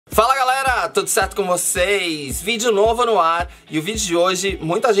tudo certo com vocês? Vídeo novo no ar. E o vídeo de hoje,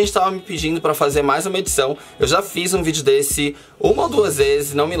 muita gente tava me pedindo pra fazer mais uma edição. Eu já fiz um vídeo desse uma ou duas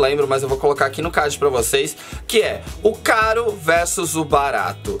vezes, não me lembro, mas eu vou colocar aqui no card pra vocês, que é o caro versus o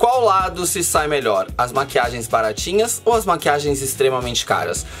barato. Qual lado se sai melhor? As maquiagens baratinhas ou as maquiagens extremamente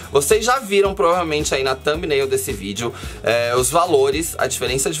caras? Vocês já viram provavelmente aí na thumbnail desse vídeo os valores, a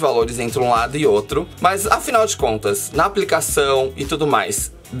diferença de valores entre um lado e outro. Mas afinal de contas, na aplicação e tudo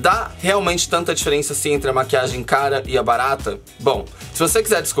mais, dá realmente tanta diferença assim entre a maquiagem cara e a barata? Bom, se você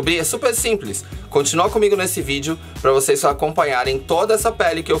quiser descobrir, é super simples. Continua comigo nesse vídeo para vocês acompanharem toda essa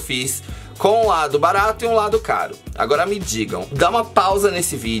pele que eu fiz com um lado barato e um lado caro. Agora me digam, dá uma pausa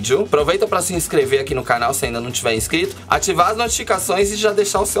nesse vídeo, aproveita para se inscrever aqui no canal se ainda não tiver inscrito, ativar as notificações e já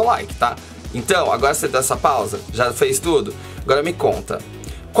deixar o seu like, tá? Então, agora você dá essa pausa, já fez tudo? Agora me conta,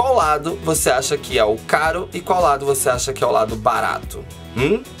 qual lado você acha que é o caro e qual lado você acha que é o lado barato?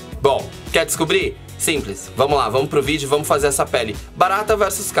 Bom, quer descobrir? Simples, vamos lá, vamos pro vídeo, vamos fazer essa pele barata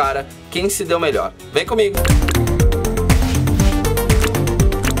versus cara, quem se deu melhor? Vem comigo!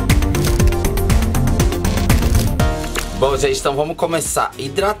 Bom, gente, então vamos começar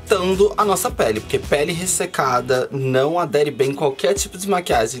hidratando a nossa pele, porque pele ressecada não adere bem qualquer tipo de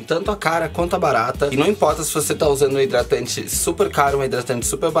maquiagem, tanto a cara quanto a barata. E não importa se você tá usando um hidratante super caro ou um hidratante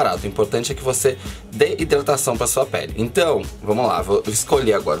super barato, o importante é que você dê hidratação pra sua pele. Então, vamos lá, vou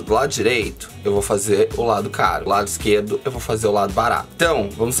escolher agora do lado direito, eu vou fazer o lado caro, do lado esquerdo eu vou fazer o lado barato. Então,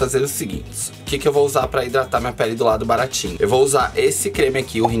 vamos fazer o seguinte, o que eu vou usar pra hidratar minha pele do lado baratinho? Eu vou usar esse creme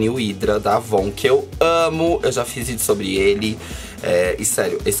aqui, o Renew Hydra da Avon, que eu amo, eu já fiz vídeo sobre ele. E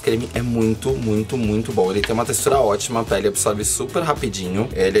sério, esse creme é muito bom. Ele tem uma textura ótima, a pele absorve super rapidinho.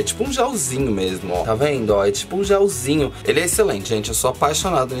 Ele é tipo um gelzinho mesmo, ó. Tá vendo, ó? É tipo um gelzinho. Ele é excelente, gente. Eu sou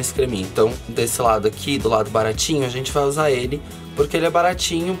apaixonado nesse creminho. Então, desse lado aqui, do lado baratinho, a gente vai usar ele porque ele é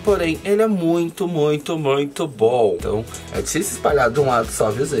baratinho, porém ele é muito bom. Então é difícil espalhar de um lado só,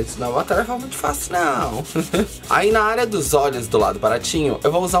 viu, gente? Não é uma tarefa muito fácil, não. Aí na área dos olhos do lado baratinho,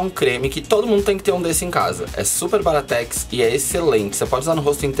 eu vou usar um creme que todo mundo tem que ter um desse em casa. É super baratex e é excelente. Você pode usar no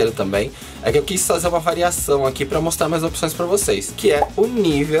rosto inteiro também. É que eu quis fazer uma variação aqui pra mostrar mais opções pra vocês, que é o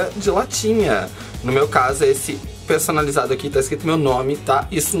Nivea de latinha. No meu caso, é esse personalizado aqui, tá escrito meu nome, tá?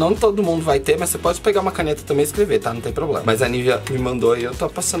 Isso não todo mundo vai ter, mas você pode pegar uma caneta também e escrever, tá? Não tem problema. Mas a Nivea me mandou e eu tô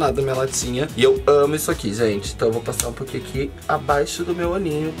apaixonado da minha latinha. E eu amo isso aqui, gente. Então eu vou passar um pouquinho aqui abaixo do meu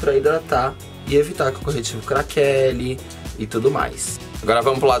olhinho pra hidratar e evitar que o corretivo craquele e tudo mais. Agora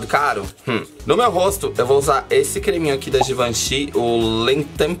vamos pro lado caro? No meu rosto, eu vou usar esse creminho aqui da Givenchy, o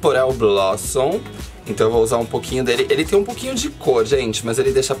Temporal Blossom. Então eu vou usar um pouquinho dele. Ele tem um pouquinho de cor, gente, mas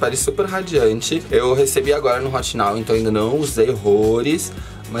ele deixa a pele super radiante. Eu recebi agora no Hot Now, então ainda não usei horrores,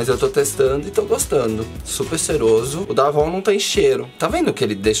 mas eu tô testando e tô gostando. Super cheiroso. O da Avon não tem cheiro. Tá vendo que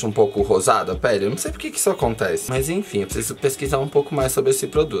ele deixa um pouco rosado a pele? Eu não sei por que isso acontece. Mas enfim, eu preciso pesquisar um pouco mais sobre esse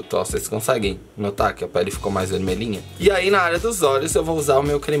produto. Ó, vocês conseguem notar que a pele ficou mais vermelhinha? E aí na área dos olhos eu vou usar o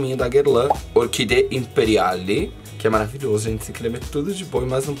meu creminho da Guerlain, Orchidée Imperiale, que é maravilhoso, gente. Esse creme é tudo de bom e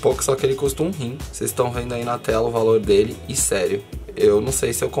mais um pouco, só que ele custa um rim. Vocês estão vendo aí na tela o valor dele. E sério, eu não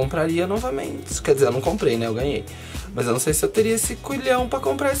sei se eu compraria novamente. Quer dizer, eu não comprei, né? Eu ganhei. Mas eu não sei se eu teria esse culhão pra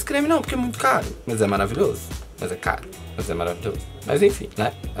comprar esse creme não, porque é muito caro. Mas é maravilhoso. Mas é caro. Mas é maravilhoso. Mas enfim,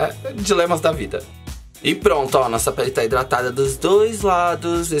 né? Dilemas da vida. E pronto, ó, nossa pele tá hidratada dos dois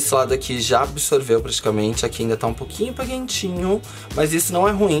lados. Esse lado aqui já absorveu praticamente, aqui ainda tá um pouquinho quentinho, mas isso não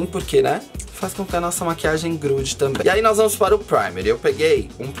é ruim porque, né, faz com que a nossa maquiagem grude também. E aí nós vamos para o primer. Eu peguei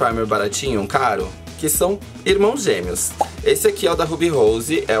um primer baratinho, um caro, que são irmãos gêmeos. Esse aqui é o da Ruby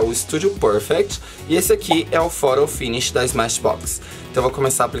Rose, é o Studio Perfect, e esse aqui é o Photo Finish da Smashbox. Então eu vou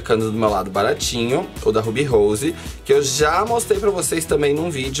começar aplicando do meu lado baratinho, o da Ruby Rose, que eu já mostrei pra vocês também num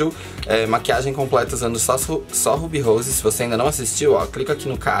vídeo, maquiagem completa usando só Ruby Rose. Se você ainda não assistiu, ó, clica aqui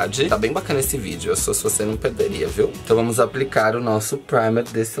no card. Tá bem bacana esse vídeo, se você não perderia, viu? Então vamos aplicar o nosso primer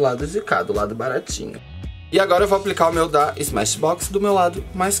desse lado de cá, do lado baratinho. E agora eu vou aplicar o meu da Smashbox do meu lado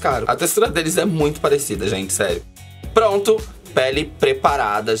mais caro. A textura deles é muito parecida, gente, sério. Pronto! Pele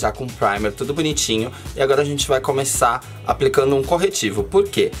preparada, já com primer, tudo bonitinho. E agora a gente vai começar aplicando um corretivo. Por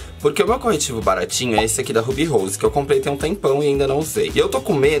quê? Porque o meu corretivo baratinho é esse aqui da Ruby Rose, que eu comprei tem um tempão e ainda não usei. E eu tô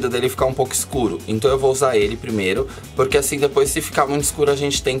com medo dele ficar um pouco escuro, então eu vou usar ele primeiro, porque assim depois, se ficar muito escuro, a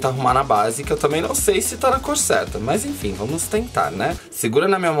gente tenta arrumar na base, que eu também não sei se tá na cor certa. Mas enfim, vamos tentar, né? Segura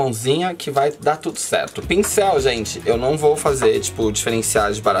na minha mãozinha que vai dar tudo certo. Pincel, gente, eu não vou fazer, tipo,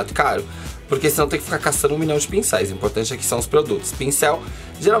 diferenciar de barato e caro, porque senão tem que ficar caçando 1 milhão de pincéis. O importante aqui são os produtos. Pincel,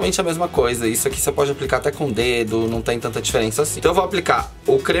 geralmente é a mesma coisa. Isso aqui você pode aplicar até com o dedo, não tem tanta diferença assim. Então eu vou aplicar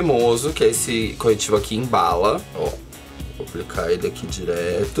o cremoso, que é esse corretivo aqui em bala. Ó, vou aplicar ele aqui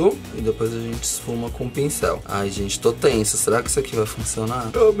direto e depois a gente esfuma com o pincel. Ai, gente, tô tenso. Será que isso aqui vai funcionar?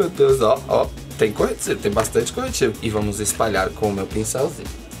 Oh, meu Deus, ó, ó. Tem corretivo, tem bastante corretivo. E vamos espalhar com o meu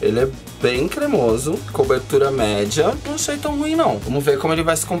pincelzinho. Ele é bem cremoso, cobertura média. Não achei tão ruim, não. Vamos ver como ele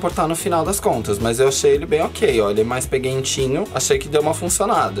vai se comportar no final das contas. Mas eu achei ele bem ok, ó. Ele é mais peguentinho. Achei que deu uma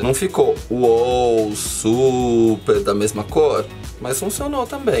funcionada. Não ficou uou, super da mesma cor. Mas funcionou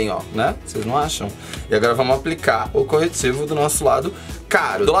também, ó, né? Vocês não acham? E agora vamos aplicar o corretivo do nosso lado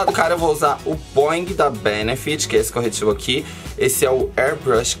Caro. Do lado Caro eu vou usar o Boing da Benefit, que é esse corretivo aqui. Esse é o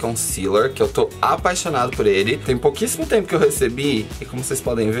Airbrush Concealer, que eu tô apaixonado por ele. Tem pouquíssimo tempo que eu recebi, e como vocês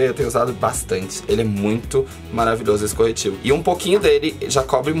podem ver, eu tenho usado bastante. Ele é muito maravilhoso, esse corretivo. E um pouquinho dele já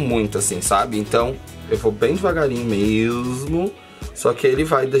cobre muito, assim, sabe? Então, eu vou bem devagarinho mesmo, só que ele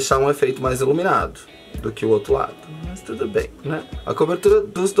vai deixar um efeito mais iluminado do que o outro lado. Mas tudo bem, né? A cobertura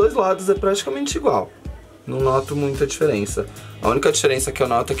dos dois lados é praticamente igual. Não noto muita diferença. A única diferença que eu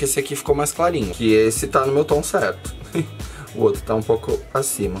noto é que esse aqui ficou mais clarinho, que esse tá no meu tom certo. O outro tá um pouco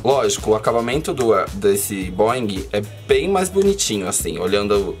acima. Lógico, o acabamento desse Boing é bem mais bonitinho, assim.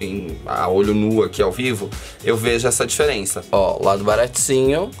 Olhando a olho nu aqui ao vivo, eu vejo essa diferença. Ó, lado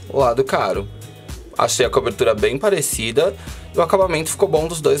baratinho, lado caro. Achei a cobertura bem parecida e o acabamento ficou bom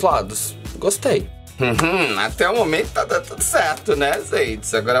dos dois lados. Gostei. Até o momento tá dando tudo certo, né,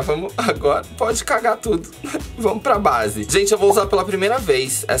 gente? Agora pode cagar tudo. Vamos pra base. Gente, eu vou usar pela primeira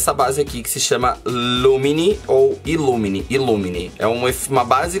vez essa base aqui que se chama Lumine ou Illumine. É uma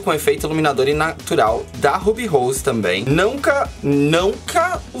base com efeito iluminador e natural da Ruby Rose também.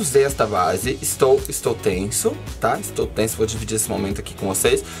 Nunca usei esta base. Estou tenso, tá? Estou tenso, vou dividir esse momento aqui com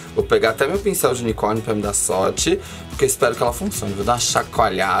vocês. Vou pegar até meu pincel de unicórnio pra me dar sorte, porque eu espero que ela funcione. Vou dar uma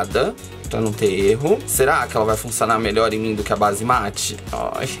chacoalhada pra não ter erro. Será que ela vai funcionar melhor em mim do que a base mate?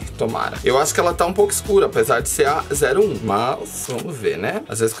 Ai, tomara. Eu acho que ela tá um pouco escura, apesar de ser a 01. Mas, vamos ver, né?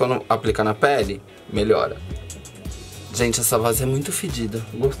 Às vezes quando aplicar na pele, melhora. Gente, essa base é muito fedida.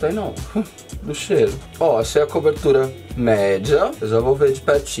 Gostei não do cheiro. Ó, achei a cobertura média. Eu já vou ver de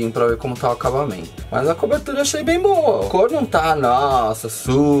pertinho pra ver como tá o acabamento. Mas a cobertura eu achei bem boa. A cor não tá, nossa,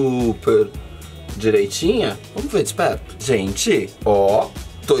 super direitinha. Vamos ver de perto. Gente, ó,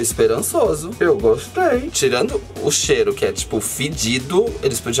 tô esperançoso. Eu gostei. Tirando o cheiro, que é tipo fedido,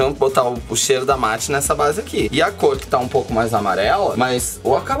 eles podiam botar o cheiro da mate nessa base aqui. E a cor que tá um pouco mais amarela, mas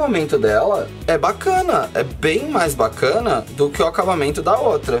o acabamento dela é bacana. É bem mais bacana do que o acabamento da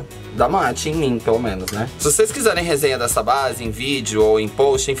outra. Da mate, em mim, pelo menos, né? Se vocês quiserem resenha dessa base em vídeo ou em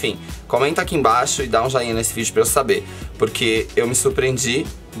post, enfim, comenta aqui embaixo e dá um joinha nesse vídeo pra eu saber. Porque eu me surpreendi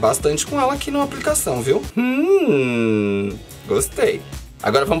bastante com ela aqui na aplicação, viu? Gostei.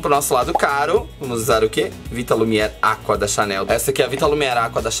 Agora vamos pro nosso lado caro. Vamos usar o quê? Vita Lumière Aqua da Chanel. Essa aqui é a Vita Lumière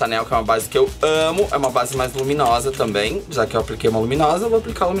Aqua da Chanel, que é uma base que eu amo. É uma base mais luminosa também. Já que eu apliquei uma luminosa, eu vou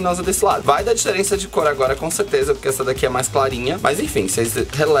aplicar a luminosa desse lado. Vai dar diferença de cor agora, com certeza, porque essa daqui é mais clarinha. Mas enfim, vocês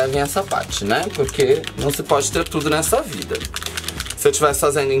relevem essa parte, né? Porque não se pode ter tudo nessa vida. Se eu estivesse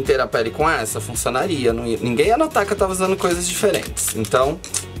fazendo inteira a pele com essa, funcionaria. Ninguém ia notar que eu tava usando coisas diferentes. Então,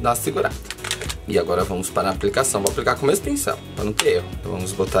 dá uma segurada. E agora vamos para a aplicação. Vou aplicar com o mesmo pincel, para não ter erro. Então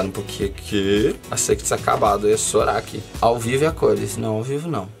vamos botar um pouquinho aqui. Achei que tinha acabado, eu ia chorar aqui. Ao vivo é a cores, não, ao vivo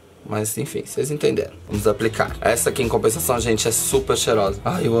não. Mas enfim, vocês entenderam. Vamos aplicar. Essa aqui em compensação, gente, é super cheirosa.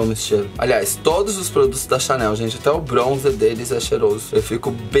 Ai, eu amo esse cheiro. Aliás, todos os produtos da Chanel, gente, até o bronzer deles é cheiroso. Eu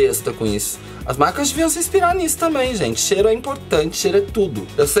fico besta com isso. As marcas deviam se inspirar nisso também, gente. Cheiro é importante, cheiro é tudo.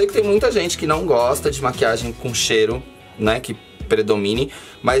 Eu sei que tem muita gente que não gosta de maquiagem com cheiro, né, que predomine,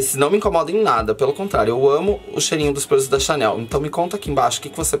 mas não me incomoda em nada, pelo contrário, eu amo o cheirinho dos produtos da Chanel. Então me conta aqui embaixo o que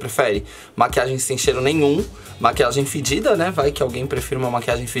você prefere: maquiagem sem cheiro nenhum, maquiagem fedida, né, vai que alguém prefere uma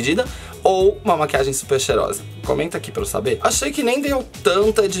maquiagem fedida, ou uma maquiagem super cheirosa. Comenta aqui pra eu saber. Achei que nem deu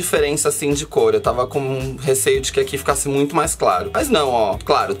tanta diferença assim de cor, eu tava com receio de que aqui ficasse muito mais claro, mas não, ó,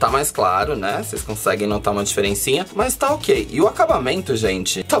 claro, tá mais claro, né, vocês conseguem notar uma diferencinha, mas tá ok. E o acabamento,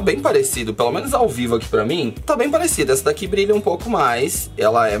 gente, tá bem parecido, pelo menos ao vivo aqui pra mim, tá bem parecido. Essa daqui brilha um pouco mais,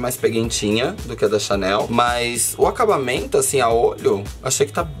 ela é mais peguentinha do que a da Chanel, mas o acabamento, assim, a olho, achei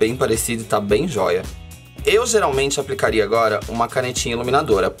que tá bem parecido e tá bem joia. Eu geralmente aplicaria agora uma canetinha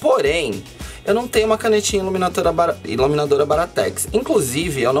iluminadora, porém, eu não tenho uma canetinha iluminadora Baratex.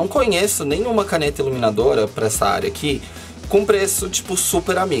 Inclusive, eu não conheço nenhuma caneta iluminadora pra essa área aqui com preço, tipo,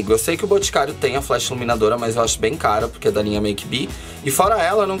 super amigo. Eu sei que o Boticário tem a flash iluminadora, mas eu acho bem cara, porque é da linha Make Be. E fora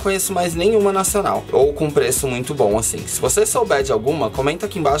ela, eu não conheço mais nenhuma nacional, ou com preço muito bom, assim. Se você souber de alguma, comenta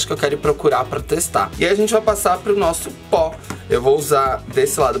aqui embaixo que eu quero ir procurar pra testar. E aí a gente vai passar pro nosso pó. Eu vou usar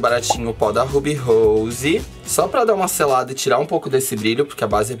desse lado baratinho o pó da Ruby Rose. só pra dar uma selada e tirar um pouco desse brilho, porque a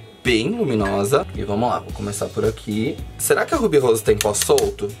base é bem luminosa. E vamos lá, vou começar por aqui. Será que a Ruby Rose tem pó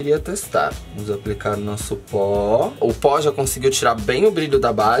solto? Queria testar. Vamos aplicar o nosso pó. O pó já conseguiu tirar bem o brilho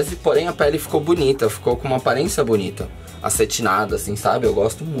da base, porém a pele ficou bonita, ficou com uma aparência bonita. Acetinada, assim, sabe? Eu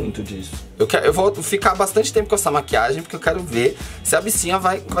gosto muito disso. Eu vou ficar bastante tempo com essa maquiagem, porque eu quero ver se a bichinha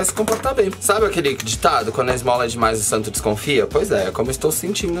vai se comportar bem. Sabe aquele ditado, quando a esmola é demais o santo desconfia? Pois é como eu estou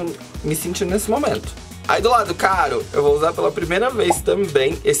me sentindo nesse momento. Aí do lado caro, eu vou usar pela primeira vez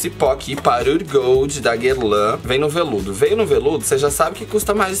também esse pó aqui, Parur Gold da Guerlain. Vem no veludo. Veio no veludo, você já sabe que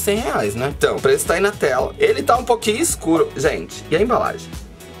custa mais de 100 reais, né? Então, o preço tá aí na tela. Ele tá um pouquinho escuro. Gente, e a embalagem?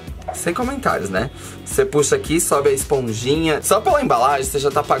 Sem comentários, né? Você puxa aqui, sobe a esponjinha. Só pela embalagem você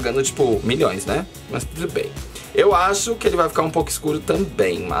já tá pagando, tipo, milhões, né? Mas tudo bem. Eu acho que ele vai ficar um pouco escuro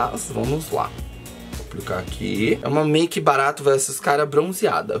também, mas vamos lá. Vou aplicar aqui. É uma make barato versus cara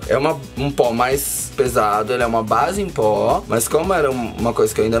bronzeada. É um pó mais pesado, ele é uma base em pó. Mas como era uma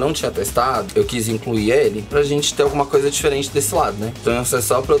coisa que eu ainda não tinha testado, eu quis incluir ele pra gente ter alguma coisa diferente desse lado, né? Então são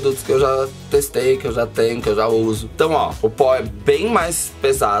só produtos que eu já testei, que eu já tenho, que eu já uso. Então, ó, o pó é bem mais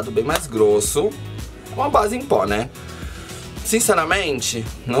pesado, bem mais grosso. É uma base em pó, né? Sinceramente,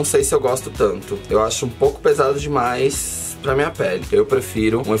 não sei se eu gosto tanto. Eu acho um pouco pesado demais pra minha pele. Eu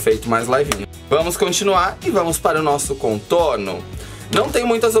prefiro um efeito mais levinho. Vamos continuar e vamos para o nosso contorno. Não tem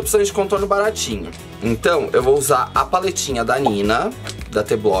muitas opções de contorno baratinho. Então, eu vou usar a paletinha da Nina, da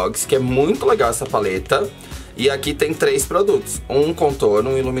T-Blogs, que é muito legal essa paleta. E aqui tem 3 produtos. Um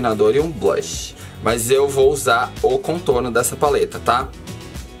contorno, um iluminador e um blush. Mas eu vou usar o contorno dessa paleta, tá?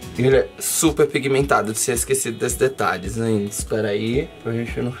 Ele é super pigmentado, de ser esquecido desses detalhes, hein? Espera aí, pra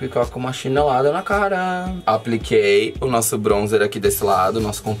gente não ficar com uma chinelada na cara. Apliquei o nosso bronzer aqui desse lado, o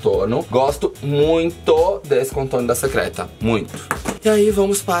nosso contorno. Gosto muito desse contorno da Secreta, muito. E aí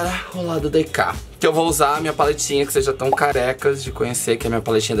vamos para o lado DK, que eu vou usar a minha paletinha, que vocês já estão carecas de conhecer, que é a minha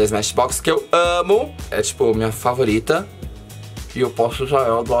paletinha da Smashbox, que eu amo. É tipo, minha favorita. E eu posso usar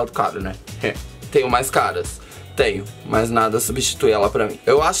ela do lado caro, né? Tenho mais caras. Tenho, mas nada substitui ela pra mim.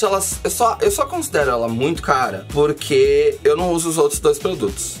 Eu acho ela... Eu só considero ela muito cara porque eu não uso os outros 2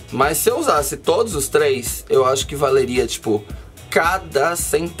 produtos. Mas se eu usasse todos os 3, eu acho que valeria, tipo, cada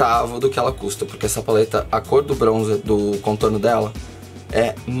centavo do que ela custa. Porque essa paleta, a cor do bronzer, do contorno dela,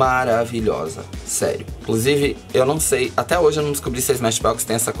 é maravilhosa. Sério. Inclusive, eu não sei, até hoje eu não descobri se a Smashbox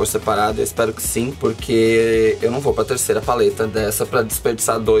tem essa cor separada. Eu espero que sim, porque eu não vou pra terceira paleta dessa pra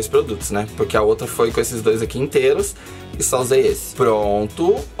desperdiçar 2 produtos, né? Porque a outra foi com esses 2 aqui inteiros e só usei esse.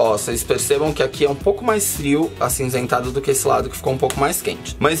 Pronto. Ó, vocês percebam que aqui é um pouco mais frio, acinzentado, do que esse lado que ficou um pouco mais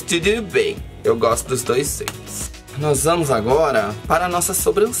quente. Mas tudo bem, eu gosto dos 2 jeitos. Nós vamos agora para a nossa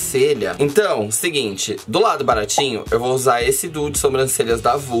sobrancelha. Então, seguinte, do lado baratinho, eu vou usar esse duo de sobrancelhas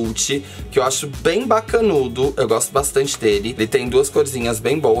da Vult, que eu acho bem bacanudo, eu gosto bastante dele. Ele tem 2 corzinhas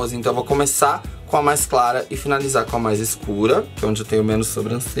bem boas, então eu vou começar com a mais clara e finalizar com a mais escura, que é onde eu tenho menos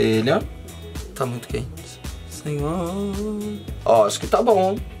sobrancelha. Tá muito quente, senhor. Ó, acho que tá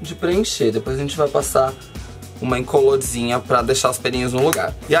bom de preencher, depois a gente vai passar uma incolorzinha pra deixar os pelinhos no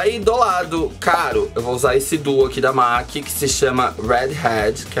lugar. E aí do lado caro, eu vou usar esse duo aqui da MAC, que se chama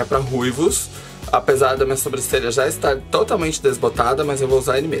Redhead, que é pra ruivos. Apesar da minha sobrancelha já estar totalmente desbotada, mas eu vou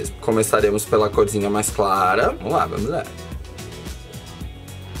usar ele mesmo. Começaremos pela corzinha mais clara. Vamos lá, vamos lá.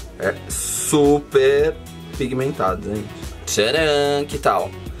 É super pigmentado, gente. Tcharam, que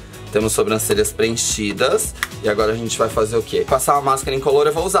tal? Temos sobrancelhas preenchidas. E agora a gente vai fazer o quê? Passar uma máscara incolor.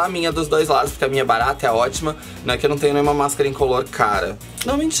 Eu vou usar a minha dos 2 lados, porque a minha é barata, é ótima. Não é que eu não tenho nenhuma máscara incolor cara.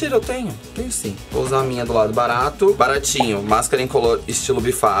 Não, mentira, eu tenho. Tenho sim. Vou usar a minha do lado barato. Baratinho, máscara incolor estilo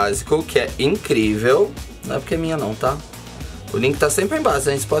bifásico, que é incrível. Não é porque é minha não, tá? O link tá sempre aí embaixo,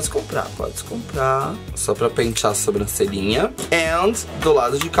 a gente pode comprar. Pode comprar. Só pra pentear a sobrancelhinha. And do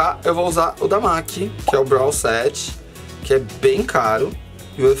lado de cá, eu vou usar o da MAC, que é o Brow Set, que é bem caro.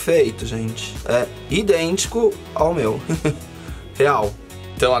 E o efeito, gente, é idêntico ao meu. Real.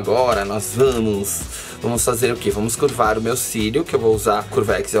 Então agora nós vamos fazer o quê? Vamos curvar o meu cílio, que eu vou usar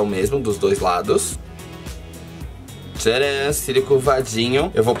Curvex, é o mesmo dos 2 lados. Tcharam, cílio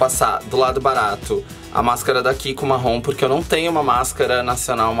curvadinho. Eu vou passar do lado barato a máscara daqui com marrom, porque eu não tenho uma máscara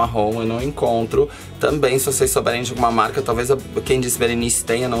nacional marrom, eu não encontro. Também, se vocês souberem de alguma marca, talvez quem disse Berenice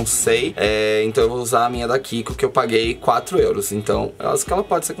tenha, não sei. Então eu vou usar a minha da Kiko, que eu paguei 4 euros. Então, eu acho que ela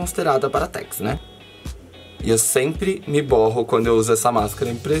pode ser considerada Baratex, né? E eu sempre me borro quando eu uso essa máscara,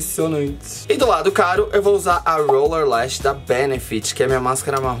 é impressionante. E do lado caro, eu vou usar a Roller Lash da Benefit, que é a minha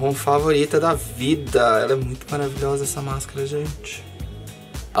máscara marrom favorita da vida. Ela é muito maravilhosa, essa máscara, gente.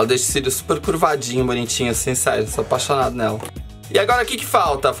 Ela deixa o cílio super curvadinho, bonitinho, assim, sério, sou apaixonado nela. E agora o que que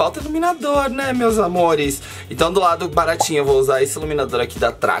falta? Falta iluminador, né, meus amores? Então do lado baratinho eu vou usar esse iluminador aqui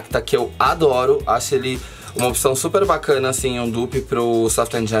da Tracta, que eu adoro. Acho ele uma opção super bacana, assim, um dupe pro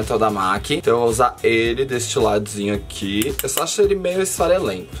Soft & Gentle da MAC. Então eu vou usar ele deste ladozinho aqui. Eu só acho ele meio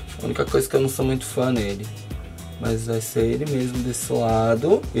esfarelento. A única coisa que eu não sou muito fã nele. Mas vai ser ele mesmo desse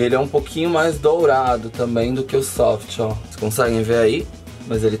lado. E ele é um pouquinho mais dourado também do que o Soft, ó. Vocês conseguem ver aí?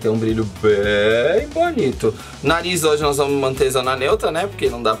 Mas ele tem um brilho bem bonito. Nariz hoje nós vamos manter zona neutra, né? Porque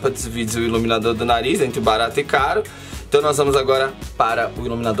não dá pra dividir o iluminador do nariz entre barato e caro. Então nós vamos agora para o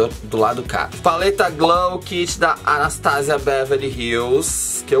iluminador do lado caro. Paleta Glow Kit da Anastasia Beverly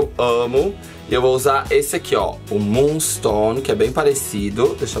Hills, que eu amo. E eu vou usar esse aqui, ó, o Moonstone, que é bem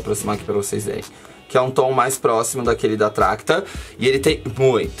parecido. Deixa eu aproximar aqui pra vocês verem. Que é um tom mais próximo daquele da Tracta. E ele tem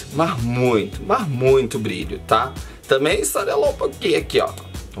muito brilho, tá? Também esfarelou um pouquinho aqui, ó.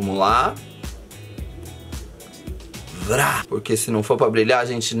 Vamos lá. Porque se não for pra brilhar, a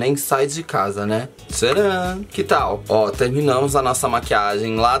gente nem sai de casa, né? Tcharam! Que tal? Ó, terminamos a nossa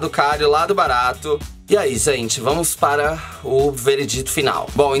maquiagem. Lado caro e lado barato. E aí, gente, vamos para o veredito final.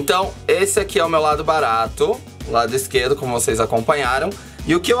 Bom, então, esse aqui é o meu lado barato. Lado esquerdo, como vocês acompanharam.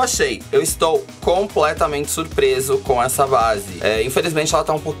 E o que eu achei? Eu estou completamente surpreso com essa base. Infelizmente ela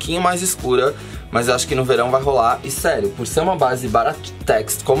tá um pouquinho mais escura, mas eu acho que no verão vai rolar. E sério, por ser uma base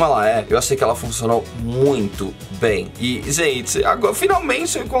Baratex como ela é, eu achei que ela funcionou muito bem. E, gente, agora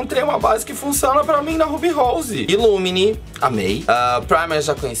finalmente eu encontrei uma base que funciona pra mim na Ruby Rose. Illumine, amei. Primer eu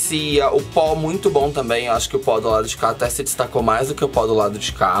já conhecia. O pó muito bom também. Eu acho que o pó do lado de cá até se destacou mais do que o pó do lado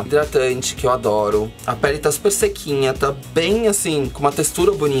de cá. Hidratante, que eu adoro. A pele tá super sequinha, tá bem assim, com uma textura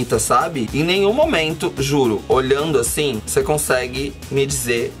bonita, sabe? Em nenhum momento, juro, olhando assim, você consegue me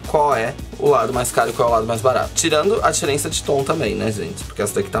dizer qual é o lado mais caro e qual é o lado mais barato. Tirando a diferença de tom também, né, gente? Porque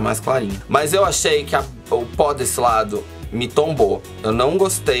essa daqui tá mais clarinha. Mas eu achei que o pó desse lado me tombou. Eu não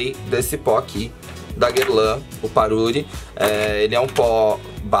gostei desse pó aqui, da Guerlain, o Paruri. Ele é um pó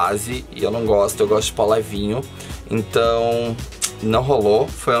base e eu não gosto. Eu gosto de pó levinho. Então não rolou.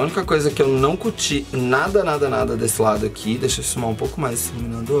 Foi a única coisa que eu não curti nada desse lado aqui. Deixa eu esfumar um pouco mais esse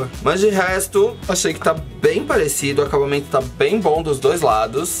iluminador. Mas de resto, achei que tá bem parecido. O acabamento tá bem bom dos dois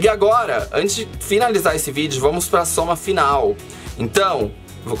lados. E agora, antes de finalizar esse vídeo, vamos pra soma final. Então,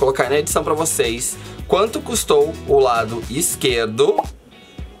 vou colocar na edição pra vocês quanto custou o lado esquerdo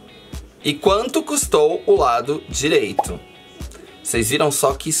e quanto custou o lado direito. Vocês viram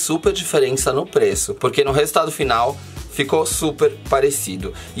só que super diferença no preço, porque no resultado final ficou super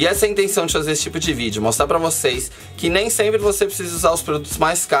parecido. E essa é a intenção de fazer esse tipo de vídeo, mostrar pra vocês que nem sempre você precisa usar os produtos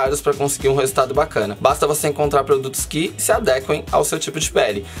mais caros pra conseguir um resultado bacana. Basta você encontrar produtos que se adequem ao seu tipo de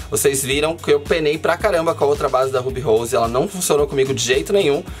pele. Vocês viram que eu penei pra caramba com a outra base da Ruby Rose, ela não funcionou comigo de jeito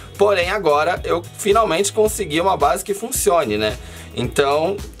nenhum, porém agora eu finalmente consegui uma base que funcione, né?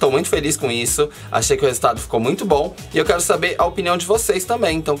 Então, tô muito feliz com isso, achei que o resultado ficou muito bom e eu quero saber a opinião de vocês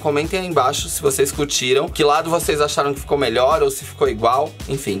também, então comentem aí embaixo se vocês curtiram, que lado vocês acharam que ficou melhor ou se ficou igual,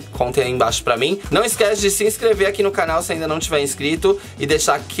 enfim, contem aí embaixo pra mim. Não esquece de se inscrever aqui no canal se ainda não tiver inscrito e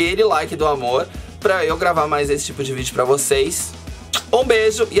deixar aquele like do amor pra eu gravar mais esse tipo de vídeo pra vocês. Um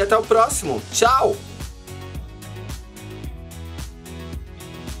beijo e até o próximo, tchau!